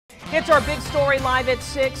It's our big story live at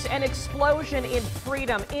 6. An explosion in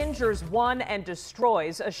Freedom injures one and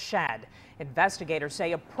destroys a shed. Investigators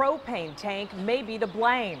say a propane tank may be to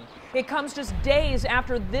blame. It comes just days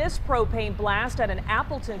after this propane blast at an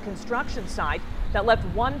Appleton construction site that left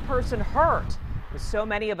one person hurt. With so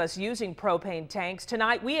many of us using propane tanks,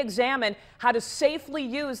 tonight we examine how to safely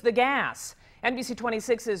use the gas. NBC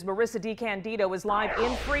 26's Marissa DiCandido is live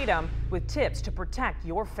in Freedom with tips to protect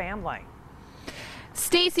your family.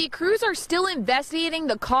 Stacy, crews are still investigating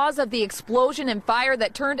the cause of the explosion and fire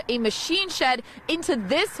that turned a machine shed into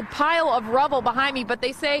this pile of rubble behind me, but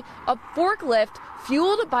they say a forklift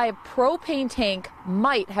fueled by a propane tank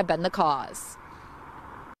might have been the cause.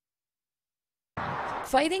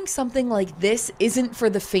 Fighting something like this isn't for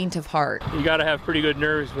the faint of heart. You gotta have pretty good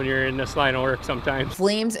nerves when you're in this line of work sometimes.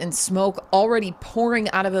 Flames and smoke already pouring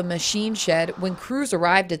out of a machine shed when crews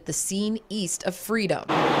arrived at the scene east of Freedom.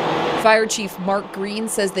 Fire Chief Mark Green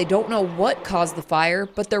says they don't know what caused the fire,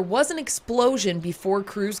 but there was an explosion before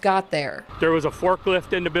crews got there. There was a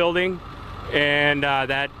forklift in the building, and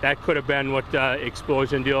that could have been what the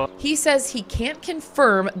explosion deal. He says he can't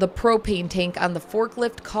confirm the propane tank on the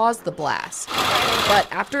forklift caused the blast. But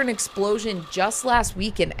after an explosion just last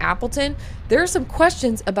week in Appleton, there are some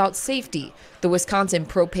questions about safety. The Wisconsin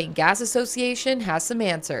Propane Gas Association has some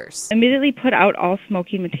answers. Immediately put out all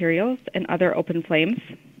smoking materials and other open flames.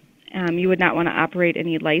 You would not want to operate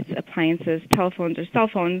any lights, appliances, telephones, or cell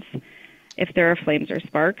phones if there are flames or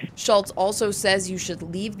sparks. Schultz also says you should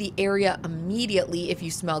leave the area immediately if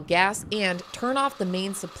you smell gas and turn off the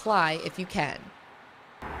main supply if you can.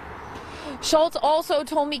 Schultz also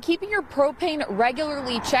told me keeping your propane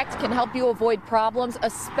regularly checked can help you avoid problems,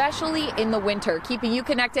 especially in the winter. Keeping you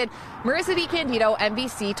connected, Marissa DiCandido,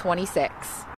 NBC 26.